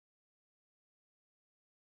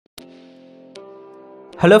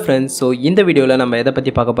Hello friends, so in the video நம்ம எதை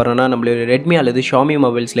பத்தி பார்க்க போறோம்னா நம்மளுடைய redmi அல்லது xiaomi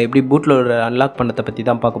mobiles-ல எப்படி bootloader unlock பண்ணத பத்தி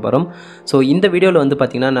தான் பார்க்க போறோம். So இந்த வீடியோல வந்து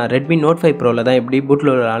பாத்தீங்கன்னா நான் redmi note 5 pro-ல தான் எப்படி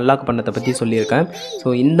bootloader unlock பண்ணத பத்தி சொல்லியிருக்கேன்.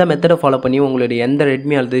 So இந்த மெத்தட ஃபாலோ பண்ணி உங்களுடைய எந்த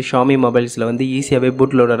redmi அல்லது xiaomi mobiles-ல வந்து ஈஸியாவே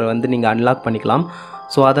bootloader வந்து நீங்க unlock பண்ணிக்கலாம்.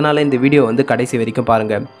 So அதனால இந்த வீடியோ வந்து கடைசி வரைக்கும்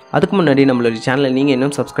பாருங்க. அதுக்கு முன்னாடி நம்மளுடைய சேனலை நீங்க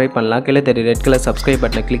இன்னும் சப்ஸ்கிரைப் பண்ணலாம். கீழ தெரிய ரெட் கலர் சப்ஸ்கிரைப்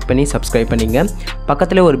பட்டனை கிளிக் பண்ணி சப்ஸ்கிரைப் பண்ணீங்க.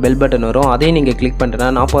 பக்கத்துல ஒரு பெல் பட்டன் வரும். அதையும் நீங்க கிளிக்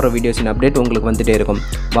பண்ணிட்டா நான் போற வீடியோஸின் அப்டேட் உங்களுக்கு வந்துட்டே இருக்கும்.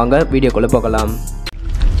 வாங்க வீடியோக்குள்ள போகலாம்.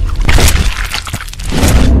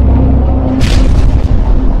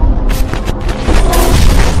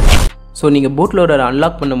 ஸோ நீங்கள் bootloader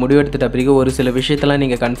அன்லாக் பண்ண முடிவெடுத்துட்ட பிறகு ஒரு சில விஷயத்தெல்லாம்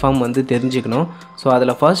நீங்கள் கன்ஃபார்ம் வந்து தெரிஞ்சுக்கணும். ஸோ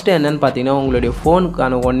அதில் ஃபர்ஸ்ட்டு என்னென்னு பார்த்தீங்கன்னா உங்களுடைய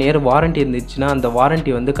ஃபோனுக்கான 1 year வாரண்ட்டி இருந்துச்சுன்னா அந்த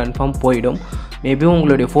வாரண்ட்டி வந்து கன்ஃபார்ம் போயிடும். மேபி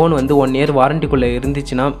உங்களுடைய ஃபோன் வந்து 1 year வாரண்ட்டிக்குள்ளே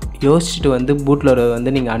இருந்துச்சுன்னா யோசிச்சுட்டு வந்து bootloader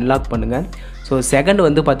வந்து நீங்கள் அன்லாக் பண்ணுங்கள். ஸோ செகண்ட்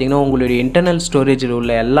வந்து பார்த்திங்கன்னா உங்களுடைய இன்டர்னல் ஸ்டோரேஜில்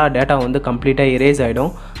உள்ள எல்லா டேட்டா வந்து கம்ப்ளீட்டாக எரேஸ்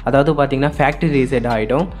ஆகிடும். அதாவது பார்த்திங்கன்னா ஃபேக்ட்ரி ரீசெட்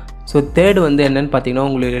ஆகிடும். ஸோ தேர்டு வந்து என்னென்னு பார்த்தீங்கன்னா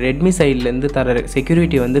உங்களுடைய ரெட்மி சைட்லேருந்து தர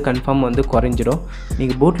செக்யூரிட்டி வந்து கன்ஃபார்ம் வந்து குறைஞ்சிடும்.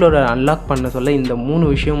 நீங்கள் bootloader அன்லாக் பண்ண சொல்ல இந்த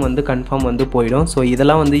 3 விஷயம் வந்து கன்ஃபார்ம் வந்து போயிடும். ஸோ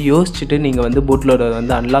இதெல்லாம் வந்து யோசிச்சுட்டு நீங்கள் வந்து bootloader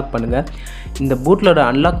வந்து அன்லாக் பண்ணுங்கள். இந்த bootloader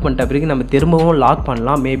அன்லாக் பண்ணிட்ட பிறகு நம்ம திரும்பவும் லாக்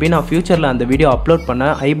பண்ணலாம். மேபி நான் ஃப்யூச்சரில் அந்த வீடியோ அப்லோட்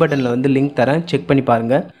பண்ண ஐ பட்டனில் வந்து லிங்க் தரேன், செக் பண்ணி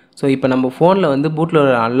பாருங்கள். ஸோ இப்போ நம்ம ஃபோனில் வந்து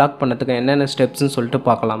bootloader அன்லாக் பண்ணதுக்கு என்னென்ன ஸ்டெப்ஸ்ன்னு சொல்லிட்டு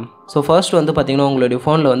பார்க்கலாம். ஸோ ஃபர்ஸ்ட் வந்து பார்த்திங்கன்னா உங்களுடைய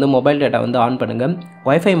ஃபோனில் வந்து மொபைல் டேட்டா வந்து ஆன் பண்ணுங்கள்.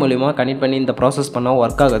 வைஃபை மூலிமா கனெக்ட் பண்ணி இந்த ப்ராசஸ் பண்ணால்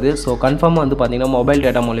ஒர்க் ஆகுது. ஸோ கன்ஃபார்மாக வந்து பார்த்திங்கன்னா மொபைல்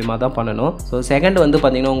டேட்டா மூலிமா தான் பண்ணணும். ஸோ செகண்ட் வந்து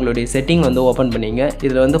பார்த்திங்கன்னா உங்களுடைய செட்டிங் வந்து ஓப்பன் பண்ணிங்க.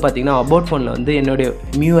 இதில் வந்து பார்த்திங்கன்னா அபவுட் ஃபோனில் வந்து என்னுடைய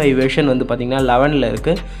MIUI வெர்ஷன் வந்து பார்த்திங்கன்னா 11ல்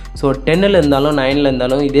இருக்குது. ஸோ 10ல் இருந்தாலும் 9ல்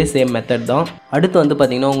இருந்தாலும் இதே சேம் மெத்தட் தான். அடுத்து வந்து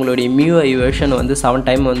பார்த்திங்கன்னா உங்களுடைய MIUI வெர்ஷன் வந்து 7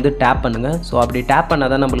 டைம் வந்து டேப் பண்ணுங்கள். ஸோ அப்படி டேப்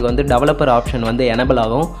பண்ணால் தான் நம்மளுக்கு வந்து டெவலப்பர் ஆப்ஷன் வந்து எனபிள்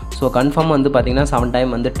ஆகும். ஸோ கன்ஃபார்ம் வந்து பார்த்திங்கன்னா 7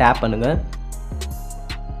 டைம் வந்து டேப் பண்ணுங்கள்.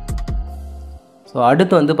 ஸோ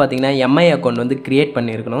அடுத்து வந்து பார்த்திங்கன்னா MI அக்கௌண்ட் வந்து க்ரியேட்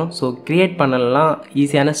பண்ணியிருக்கணும். ஸோ க்ரியேட் பண்ணலாம்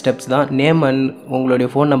ஈஸியான ஸ்டெப்ஸ் தான். நேம் அண்ட் உங்களுடைய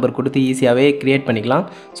ஃபோன் நம்பர் கொடுத்து ஈஸியாகவே க்ரியேட் பண்ணிக்கலாம்.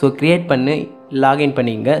 ஸோ க்ரியேட் பண்ணி லாகின்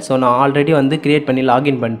பண்ணிங்க. ஸோ நான் ஆல்ரெடி வந்து க்ரியேட் பண்ணி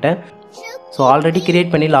லாகின் பண்ணிட்டேன். ஸோ ஆல்ரெடி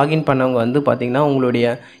க்ரியேட் பண்ணி லாகின் பண்ணவங்க வந்து பார்த்திங்கன்னா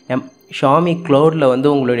உங்களுடைய xiaomi க்ளவுடில் வந்து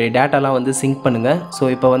உங்களுடைய டேட்டாலாம் வந்து சிங்க் பண்ணுங்கள். ஸோ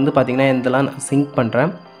இப்போ வந்து பார்த்திங்கன்னா இதெல்லாம் நான் சிங்க்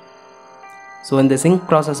பண்ணுறேன். ஸோ இந்த சிங்க்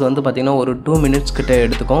ப்ராசஸ் வந்து பார்த்திங்கன்னா ஒரு 2 minutes கிட்ட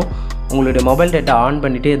எடுத்துக்கும். உங்களுடைய மொபைல் டேட்டா ஆன்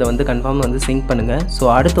பண்ணிவிட்டு இதை வந்து கன்ஃபார்ம் வந்து சிங்க் பண்ணுங்கள். ஸோ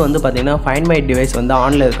அடுத்து வந்து பார்த்திங்கன்னா ஃபைண்ட் மை டிவைஸ் வந்து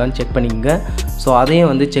ஆனில் இருக்கான்னு செக் பண்ணிக்கங்க. ஸோ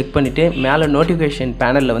அதையும் வந்து செக் பண்ணிவிட்டு மேலே நோட்டிஃபிகேஷன்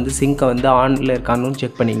பேனலில் வந்து சிங்க்கை வந்து ஆனில் இருக்கான்னு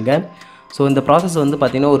செக் பண்ணிக்கங்க. ஸோ இந்த ப்ராசஸ் வந்து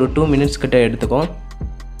பார்த்திங்கன்னா ஒரு 2 minutes கிட்ட எடுத்துக்கும்.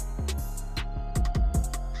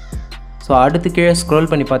 ஸோ அடுத்து கீழே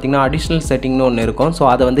ஸ்க்ரோல் பண்ணி பார்த்திங்கன்னா அடிஷ்னல் செட்டிங்னு ஒன்று இருக்கும். ஸோ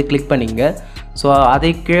அதை வந்து கிளிக் பண்ணிங்க. ஸோ அதை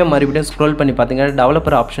கீழே மறுபடியும் ஸ்க்ரோல் பண்ணி பார்த்தீங்கன்னா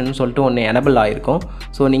டெவலப்பர் ஆப்ஷன் சொல்லிட்டு ஒன்று எனபிள் ஆகிருக்கும்.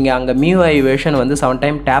 ஸோ நீங்கள் அங்கே MIUI வெர்ஷன் வந்து 7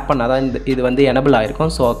 டைம் டேப் பண்ணால் தான் இது வந்து எனபிள்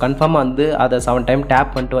ஆகிருக்கும். ஸோ கன்ஃபார்மாக வந்து அதை 7 டைம்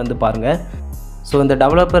டேப் பண்ணிட்டு வந்து பாருங்கள். ஸோ இந்த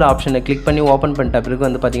டெவலப்பர் ஆப்ஷனை கிளிக் பண்ணி ஓப்பன் பண்ணிட்ட பிறகு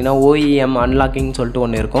வந்து பார்த்திங்கன்னா OEM அன்லாக்கிங் சொல்லிட்டு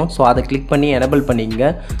ஒன்று இருக்கும். ஸோ அதை கிளிக் பண்ணி எனபிள் பண்ணிங்க.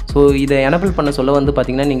 ஸோ இதை எனபிள் பண்ண சொல்ல வந்து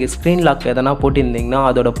பார்த்திங்கன்னா நீங்கள் ஸ்க்ரீன் லாக் எதனா போட்டிருந்தீங்கன்னா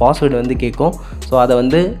அதோட பாஸ்வேர்டு வந்து கேட்கும். ஸோ அதை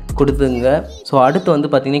வந்து கொடுத்துங்க. ஸோ அடுத்து வந்து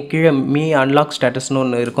பார்த்திங்கன்னா கீழே மீ அன்லாக் ஸ்டேட்டஸ்னு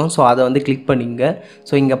ஒன்று இருக்கும். ஸோ அதை வந்து கிளிக் பண்ணிங்க.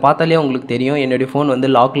 ஸோ இங்கே பார்த்தாலே உங்களுக்கு தெரியும் என்னுடைய ஃபோன் வந்து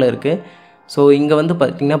லாக்கில் இருக்குது. ஸோ இங்கே வந்து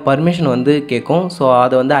பார்த்திங்கன்னா பர்மிஷன் வந்து கேட்கும். ஸோ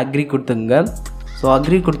அதை வந்து அக்ரி கொடுத்துங்க. ஸோ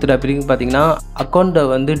அக்ரி கொடுத்துட்ட பிறகு பார்த்திங்கன்னா அக்கௌண்ட்டை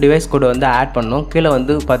வந்து டிவைஸ் கோடை வந்து ஆட் பண்ணணும். கீழே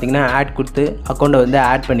வந்து பார்த்திங்கன்னா ஆட் கொடுத்து அக்கௌண்ட்டை வந்து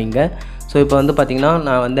ஆட் பண்ணிங்க. ஸோ இப்போ வந்து பார்த்திங்கன்னா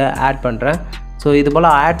நான் வந்து ஆட் பண்ணுறேன். ஸோ இது போல்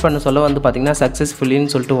ஆட் பண்ண சொல்ல வந்து பார்த்திங்கன்னா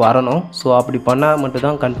சக்ஸஸ்ஃபுல்லின்னு சொல்லிட்டு வரணும். ஸோ அப்படி பண்ணால்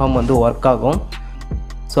மட்டும்தான் கன்ஃபார்ம் வந்து ஒர்க் ஆகும்.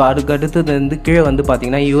 ஸோ அதுக்கு அடுத்தது வந்து கீழே வந்து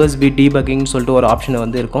பார்த்திங்கன்னா USB டீபக்கிங்னு சொல்லிட்டு ஒரு ஆப்ஷன்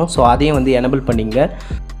வந்து இருக்கும். ஸோ அதையும் வந்து எனபிள் பண்ணிங்க.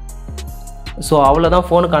 ஸோ அவ்வளோதான்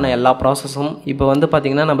ஃபோனுக்கான எல்லா ப்ராசஸும். இப்போ வந்து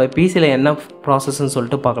பார்த்திங்கன்னா நம்ம பிசியில் என்ன ப்ராசஸ்ன்னு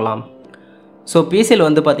சொல்லிட்டு பார்க்கலாம். ஸோ பிசியில்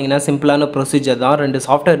வந்து பார்த்திங்கன்னா சிம்பிளான ப்ரொசீஜர் தான். 2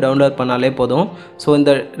 சாஃப்ட்வேர் டவுன்லோட் பண்ணாலே போதும். ஸோ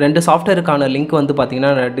இந்த 2 சாஃப்ட்வேருக்கான லிங்க் வந்து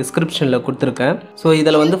பார்த்திங்கன்னா நான் டிஸ்கிரிப்ஷனில் கொடுத்துருக்கேன். ஸோ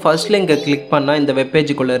இதில் வந்து ஃபர்ஸ்ட் லிங்கை கிளிக் பண்ணால் இந்த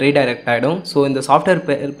வெப்பேஜுக்குள்ளே ரீடைரக்ட் ஆகிடும். ஸோ இந்த சாஃப்ட்வேர்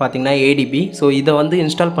பேர் பார்த்திங்கன்னா ADB. ஸோ இதை வந்து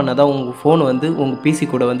இன்ஸ்டால் பண்ணால் தான் உங்கள் ஃபோன் வந்து உங்கள் பிசி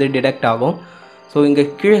கூட வந்து டிடெக்ட் ஆகும். ஸோ இங்கே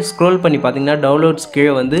கீழே ஸ்க்ரோல் பண்ணி பார்த்திங்கன்னா டவுன்லோட்ஸ்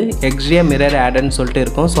கீழே வந்து XGA மிரர் ஆட்னு சொல்லிட்டு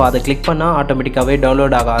இருக்கும். ஸோ அதை கிளிக் பண்ணால் ஆட்டோமேட்டிக்காகவே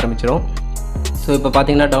டவுன்லோட் ஆக ஆரம்பிச்சிடும். ஸோ இப்போ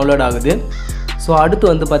பார்த்திங்கன்னா டவுன்லோட் ஆகுது. ஸோ அடுத்து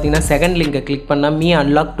வந்து பார்த்திங்கன்னா செகண்ட் லிங்கை கிளிக் பண்ணால் மீ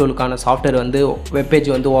அன்லாக் டூலுக்கான சாஃப்ட்வேர் வந்து வெப்பேஜ்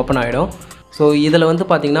வந்து ஓப்பன் ஆகிடும். ஸோ இதில் வந்து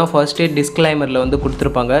பார்த்திங்கன்னா ஃபர்ஸ்ட்டே டிஸ்க்ளைமரில் வந்து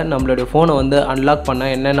கொடுத்துருப்பாங்க நம்மளுடைய ஃபோனை வந்து அன்லாக்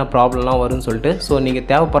பண்ணால் என்னென்ன ப்ராப்ளம்லாம் வரும்னு சொல்லிட்டு. ஸோ நீங்கள்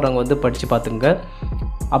தேவைப்படுறவங்க வந்து படித்து பார்த்துங்க.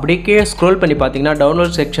 அப்படியே கீழே ஸ்க்ரோல் பண்ணி பார்த்திங்கன்னா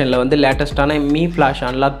டவுன்லோட் செக்ஷனில் வந்து லேட்டஸ்ட்டான மீ ஃப்ளாஷ்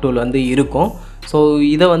அன்லாக் டூல் வந்து இருக்கும். ஸோ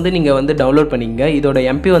இதை வந்து நீங்கள் வந்து டவுன்லோட் பண்ணிங்க. இதோட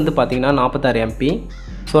MP வந்து பார்த்திங்கன்னா 46 MB.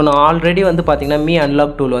 ஸோ நான் ஆல்ரெடி வந்து பார்த்திங்கன்னா மீ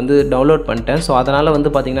அன்லாக் டூல் வந்து டவுன்லோட் பண்ணிட்டேன். ஸோ அதனால் வந்து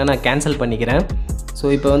பார்த்திங்கன்னா நான் கேன்சல் பண்ணிக்கிறேன். ஸோ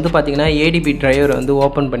இப்போ வந்து பார்த்திங்கன்னா ஏடிபி டிரைவர் வந்து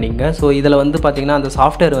ஓப்பன் பண்ணிங்க. ஸோ இதில் வந்து பார்த்திங்கன்னா அந்த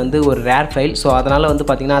சாஃப்ட்வேர் வந்து ஒரு ரேர் ஃபைல். ஸோ அதனால் வந்து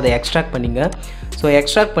பார்த்திங்கன்னா அதை எக்ஸ்ட்ராக்ட் பண்ணிங்க. ஸோ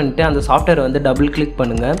எக்ஸ்ட்ராக்ட் பண்ணிவிட்டு அந்த சாஃப்ட்வேர் வந்து டபுள் கிளிக்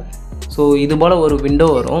பண்ணுங்கள். ஸோ இது போல் ஒரு விண்டோ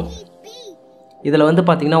வரும். இதில் வந்து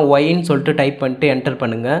பார்த்திங்கன்னா ஒயின்னு சொல்லிட்டு டைப் பண்ணிட்டு என்டர்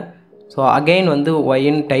பண்ணுங்கள். ஸோ அகைன் வந்து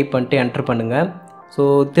ஒயின்னு டைப் பண்ணிட்டு என்டர் பண்ணுங்கள். ஸோ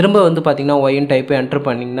திரும்ப வந்து பார்த்திங்கன்னா ஒயின்னு டைப்பு என்டர்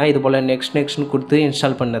பண்ணிங்கன்னா இது போல் நெக்ஸ்ட்னு கொடுத்து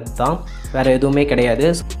இன்ஸ்டால் பண்ணது தான், வேறு எதுவுமே கிடையாது.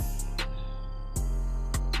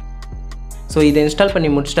 ஸோ இதை இன்ஸ்டால் பண்ணி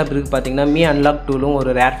முடிச்சிட்ட பிறகு பார்த்திங்கன்னா மீ அன்லாக் டூலும்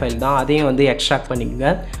ஒரு ரேர் ஃபைல் தான், அதையும் வந்து எக்ஸ்ட்ராக்ட் பண்ணிக்கங்க.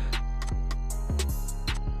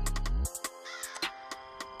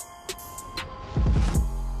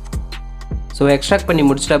 ஸோ எக்ஸ்ட்ராக்ட் பண்ணி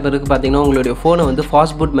முடிச்சிட்ட பிறகு பார்த்திங்கன்னா உங்களுடைய ஃபோனை வந்து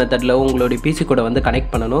ஃபாஸ்ட் பூட் மெத்தடில் உங்களுடைய பிசி கூட வந்து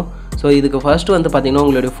கனெக்ட் பண்ணணும். ஸோ இதுக்கு ஃபர்ஸ்ட்டு வந்து பார்த்திங்கன்னா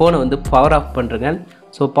உங்களுடைய ஃபோனை வந்து பவர் ஆஃப் பண்ணுறங்க.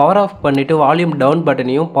 ஸோ பவர் ஆஃப் பண்ணிவிட்டு வால்யூம் டவுன்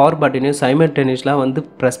பட்டனையும் பவர் பட்டனையும் சைமல்டேனியஸாக வந்து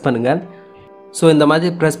ப்ரெஸ் பண்ணுங்கள். ஸோ இந்த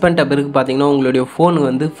மாதிரி ப்ரெஸ் பண்ணிட்ட பிறகு பார்த்திங்கன்னா உங்களுடைய ஃபோன்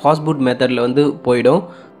வந்து ஃபாஸ்ட் பூட் மெத்தடில் வந்து போயிடும்.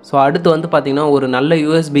 ஸோ அடுத்து வந்து பார்த்திங்கன்னா ஒரு நல்ல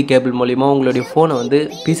யூஎஸ்பி கேபிள் மூலிமா உங்களுடைய ஃபோனை வந்து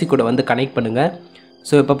பிசி கூட வந்து கனெக்ட் பண்ணுங்கள்.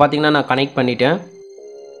 ஸோ இப்போ பார்த்திங்கன்னா நான் கனெக்ட் பண்ணிட்டேன்.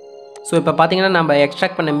 ஸோ இப்போ பார்த்திங்கன்னா நம்ம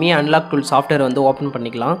எக்ஸ்ட்ராக்ட் பண்ண மீ அன்லாக் டூல் சாஃப்ட்வேர் வந்து ஓப்பன்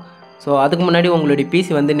பண்ணிக்கலாம். ஸோ அதுக்கு முன்னாடி உங்களுடைய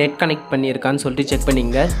பிசி வந்து நெட் கனெக்ட் பண்ணியிருக்கான்னு சொல்லிட்டு செக்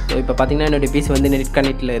பண்ணிங்க. ஸோ இப்போ பார்த்திங்கன்னா என்னுடைய பிசி வந்து நெட்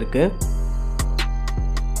கனெக்டில் இருக்குது.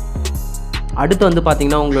 அடுத்து வந்து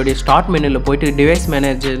பார்த்திங்கன்னா உங்களுடைய ஸ்டார்ட் மெனுவில் போய்ட்டு டிவைஸ்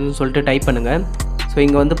மேனேஜர்னு சொல்லிட்டு டைப் பண்ணுங்கள். ஸோ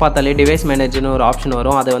இங்கே வந்து பார்த்தாலே டிவைஸ் மேனேஜர்னு ஒரு ஆப்ஷன்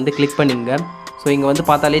வரும், அதை வந்து கிளிக் பண்ணிங்க. ஸோ இங்கே வந்து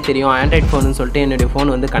பார்த்தாலே தெரியும் ஆண்ட்ராய்ட் ஃபோனுன்னு சொல்லிட்டு என்னுடைய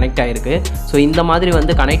ஃபோன் வந்து கனெக்ட் ஆகிருக்கு. ஸோ இந்த மாதிரி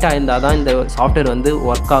வந்து கனெக்ட் ஆகிருந்தால் தான் இந்த சாஃப்ட்வேர் வந்து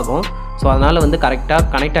ஒர்க் ஆகும். ஸோ அதனால் வந்து கரெக்டாக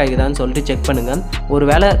கனெக்ட் ஆகிதான்னு சொல்லிட்டு செக் பண்ணுங்கள். ஒரு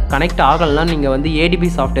வேளை கனெக்ட் ஆகலைன்னா நீங்கள் வந்து ஏடிபி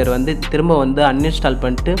சாஃப்ட்வேர் வந்து திரும்ப வந்து அன்இன்ஸ்டால்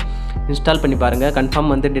பண்ணிட்டு இன்ஸ்டால் பண்ணி பாருங்கள்,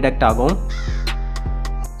 கன்ஃபார்ம் வந்து டிடெக்ட் ஆகும்.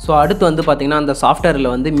 ஸோ அடுத்து வந்து பார்த்திங்கன்னா அந்த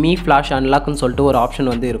சாஃப்ட்வேரில் வந்து மீ ஃப்ளாஷ் அன்லாக்னு சொல்லிட்டு ஒரு ஆப்ஷன்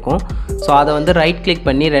வந்து இருக்கும். ஸோ அதை வந்து ரைட் கிளிக்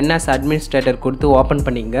பண்ணி ரன் ஆஸ் அட்மினிஸ்ட்ரேட்டர் கொடுத்து ஓப்பன்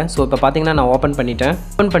பண்ணிங்க. ஸோ இப்போ பார்த்திங்கன்னா நான் ஓப்பன் பண்ணிட்டேன்.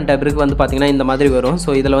 ஓப்பன் பண்ணிட்ட பிறகு வந்து பார்த்திங்கன்னா இந்த மாதிரி வரும். ஸோ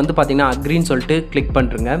இதில் வந்து பார்த்திங்கன்னா அக்ரின்னு சொல்லிட்டு கிளிக்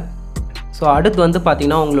பண்ணுறங்க. ஸோ அடுத்து வந்து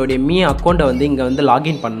பார்த்திங்கன்னா உங்களுடைய மீ அக்கௌண்ட்டை வந்து இங்கே வந்து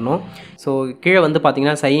லாகின் பண்ணணும். ஸோ கீழே வந்து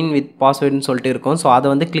பார்த்திங்கன்னா சைன் வித் பாஸ்வேர்டுன்னு சொல்லிட்டு இருக்கும். ஸோ அதை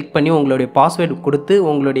வந்து கிளிக் பண்ணி உங்களுடைய பாஸ்வேர்டு கொடுத்து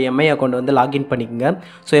உங்களுடைய எம்ஐ அக்கௌண்ட் வந்து லாகின் பண்ணிக்கோங்க.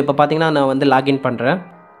 ஸோ இப்போ பார்த்திங்கன்னா நான் வந்து லாகின் பண்ணுறேன்.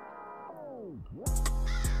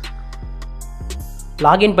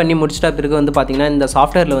 லாகின் பண்ணி முடிச்சிட்ட பிறகு வந்து பார்த்திங்கன்னா இந்த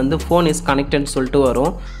சாஃப்ட்வேரில் வந்து ஃபோன் இஸ் கனெக்டட்னு சொல்லிட்டு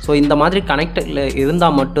வரும். ஸோ இந்த மாதிரி கனெக்டில்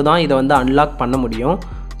இருந்தால் மட்டும்தான் இதை வந்து அன்லாக் பண்ண முடியும்.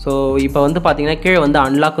 ஸோ இப்போ வந்து பார்த்திங்கன்னா கீழே வந்து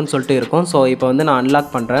அன்லாக்னு சொல்லிட்டு இருக்கும். ஸோ இப்போ வந்து நான் அன்லாக்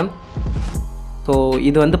பண்ணுறேன். ஸோ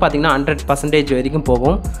இது வந்து பார்த்திங்கன்னா 100% வரைக்கும்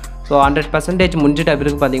போகும். ஸோ 100% முடிஞ்சிட்ட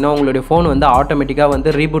பிறகு பார்த்திங்கன்னா உங்களுடைய ஃபோன் வந்து ஆட்டோமேட்டிக்காக வந்து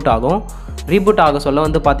ரீபூட் ஆகும். ரீபூட் ஆக சொல்ல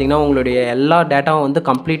வந்து பார்த்திங்கன்னா உங்களுடைய எல்லா டேட்டாவும் வந்து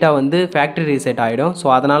கம்ப்ளீட்டாக வந்து ஃபேக்ட்ரி ரீசெட் ஆகிடும். ஸோ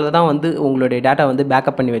அதனால தான் வந்து உங்களுடைய டேட்டா வந்து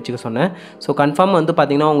பேக்கப் பண்ணி வச்சுக்க சொன்னேன். ஸோ கன்ஃபார்ம் வந்து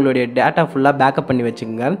பார்த்திங்கன்னா உங்களுடைய டேட்டா ஃபுல்லாக பேக்கப் பண்ணி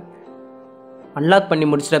வச்சுக்கோங்க. அன்லாக் பண்ணி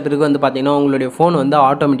முடிச்சிட்ட பிறகு வந்து பார்த்திங்கன்னா உங்களுடைய ஃபோன் வந்து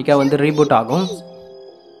ஆட்டோமேட்டிக்காக வந்து ரீபூட் ஆகும்.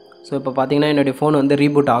 ஸோ இப்போ பார்த்திங்கன்னா என்னுடைய ஃபோன் வந்து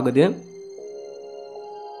ரீபூட் ஆகுது.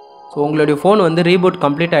 ஸோ உங்களுடைய ஃபோன் வந்து ரீபூட்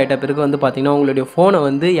கம்ப்ளீட் ஆகிட்ட பிறகு வந்து பார்த்திங்கன்னா உங்களுடைய ஃபோனை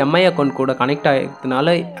வந்து எம்ஐ அக்கௌண்ட் கூட கனெக்ட்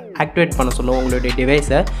ஆகிறதுனால ஆக்டிவேட் பண்ண சொல்லுவோம் உங்களுடைய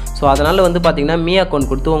டிவைஸை. ஸோ அதனால் வந்து பார்த்திங்கன்னா மீ அக்கௌண்ட்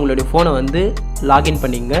கொடுத்து உங்களுடைய ஃபோனை வந்து லாகின்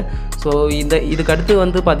பண்ணிங்க. ஸோ இதுக்கு அடுத்து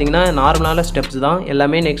வந்து பார்த்திங்கன்னா நார்மலான ஸ்டெப்ஸ் தான்,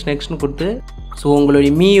 எல்லாமே நெக்ஸ்ட்னு கொடுத்து ஸோ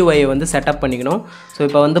உங்களுடைய மியூஐயை வந்து செட்டப் பண்ணிக்கணும். ஸோ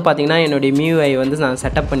இப்போ வந்து பார்த்திங்கன்னா என்னுடைய மியூஐயை வந்து நான்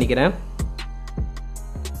செட்டப் பண்ணிக்கிறேன்.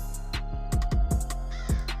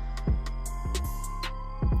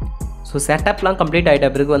 ஸோ செட்டப்லாம் கம்ப்ளீட் ஆகிட்ட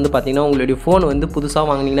பிறகு வந்து பார்த்திங்கன்னா உங்களுடைய ஃபோன் வந்து புதுசாக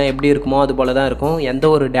வாங்கினீங்கன்னா எப்படி இருக்குமோ அது போல் தான் இருக்கும், எந்த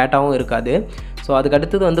ஒரு டேட்டாவும் இருக்காது. ஸோ அதுக்கு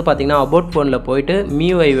அடுத்தது வந்து பார்த்திங்கன்னா அபவுட் ஃபோனில் போய்ட்டு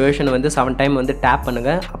மியூஐ வேர்ஷனை வந்து 7 டைம் வந்து டேப்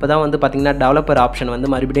பண்ணுங்கள். அப்போ தான் வந்து பார்த்திங்கன்னா டெவலப்பர் ஆப்ஷன் வந்து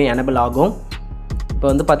மறுபடியும் எனபிள் ஆகும். இப்போ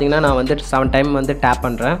வந்து பார்த்திங்கன்னா நான் வந்து 7 டைம் வந்து டேப்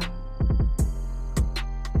பண்ணுறேன்.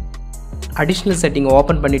 அடிஷ்னல் செட்டிங்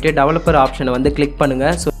ஓப்பன் பண்ணிவிட்டு டெவலப்பர் ஆப்ஷனை வந்து கிளிக்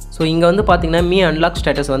பண்ணுங்கள். ஸோ இங்கே வந்து பார்த்திங்கன்னா மீ அன்லாக்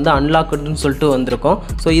ஸ்டேட்டஸ் வந்து அன்லாக்குன்னு சொல்லிட்டு வந்திருக்கும்.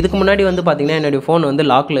 ஸோ இதுக்கு முன்னாடி வந்து பார்த்திங்கன்னா என்னுடைய ஃபோன் வந்து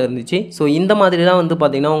லாக்கில் இருந்துச்சு. ஸோ இந்த மாதிரி தான் வந்து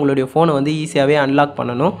பார்த்திங்கன்னா உங்களுடைய ஃபோனை வந்து ஈஸியாகவே அன்லாக்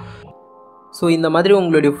பண்ணணும். ஸோ இந்த மாதிரி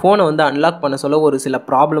உங்களுடைய ஃபோனை வந்து அன்லாக் பண்ண சொல்ல ஒரு சில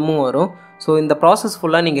ப்ராப்ளமும் வரும். ஸோ இந்த ப்ராசஸ்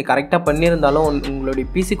ஃபுல்லாக நீங்கள் கரெக்டாக பண்ணியிருந்தாலும் உங்களுடைய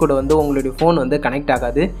பிசி கூட வந்து உங்களுடைய ஃபோன் வந்து கனெக்ட்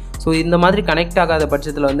ஆகாது. ஸோ இந்த மாதிரி கனெக்ட் ஆகாத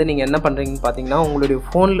பட்சத்தில் வந்து நீங்கள் என்ன பண்ணுறீங்கன்னு பார்த்தீங்கன்னா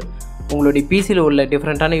உங்களுடைய பிசியில் உள்ள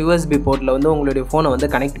டிஃப்ரெண்ட்டான யூஎஸ்பி போர்ட்டில் வந்து உங்களுடைய ஃபோனை வந்து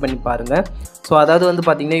கனெக்ட் பண்ணி பாருங்கள். ஸோ அதாவது வந்து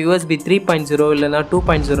பார்த்திங்கன்னா யூஎஸ்பி 3.0 இல்லைனா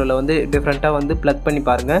 2.0ல் வந்து டிஃப்ரெண்ட்டாக வந்து ப்ளக் பண்ணி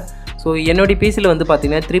பாருங்கள். ஸோ என்னுடைய பிசியில் வந்து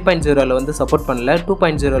பார்த்திங்கன்னா 3.0ல் வந்து சப்போர்ட் பண்ணல,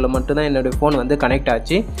 2.0ல் மட்டும்தான் என்னுடைய ஃபோன் வந்து கனெக்ட்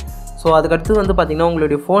ஆச்சு. ஸோ அதுக்கடுத்து வந்து பார்த்திங்கன்னா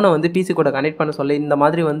உங்களுடைய ஃபோனை வந்து பிசி கூட கனெக்ட் பண்ண சொல்ல இந்த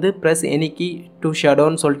மாதிரி வந்து ப்ரெஸ் எனி கீ டு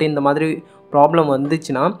ஷடோன்னு சொல்லிட்டு இந்த மாதிரி ப்ராப்ளம்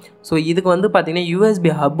வந்துச்சுன்னா ஸோ இதுக்கு வந்து பார்த்திங்கன்னா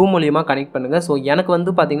யூஎஸ்பி ஹப்பு மூலியமாக கனெக்ட் பண்ணுங்கள். ஸோ எனக்கு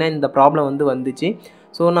வந்து பார்த்திங்கன்னா இந்த ப்ராப்ளம் வந்து வந்துச்சு.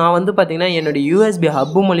 ஸோ நான் வந்து பார்த்திங்கன்னா என்னுடைய யூஎஸ்பி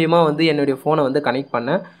ஹப்பு மூலியமாக வந்து என்னுடைய ஃபோனை வந்து கனெக்ட்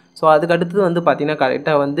பண்ணேன். ஸோ அதுக்கடுத்து வந்து பார்த்திங்கன்னா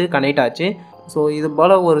கரெக்டாக வந்து கனெக்ட் ஆச்சு. ஸோ இது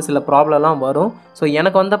போல் ஒரு சில ப்ராப்ளம்லாம் வரும். ஸோ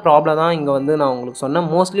எனக்கு வந்த ப்ராப்ளம் தான் இங்கே வந்து நான் உங்களுக்கு சொன்னேன்.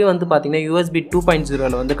 மோஸ்ட்லி வந்து பார்த்திங்கன்னா USB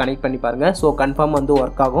 2.0 வந்து கனெக்ட் பண்ணி பாருங்கள். ஸோ கன்ஃபார்ம் வந்து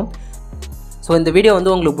ஒர்க் ஆகும். ஸோ இந்த வீடியோ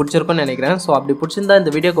வந்து உங்களுக்கு பிடிச்சிருக்குன்னு நினைக்கிறேன். ஸோ அப்படி பிடிச்சிருந்தா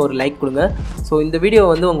இந்த வீடியோக்கு ஒரு லைக் கொடுங்க. ஸோ இந்த வீடியோ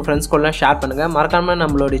வந்து உங்கள் ஃப்ரெண்ட்ஸ் கூடலாம் ஷேர் பண்ணுங்கள். மறக்காமல்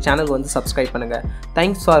நம்மளுடைய சேனலுக்கு வந்து சப்ஸ்கிரைப் பண்ணுங்கள்.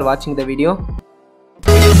 தேங்க்ஸ் ஃபார் வாட்சிங் த வீடியோ.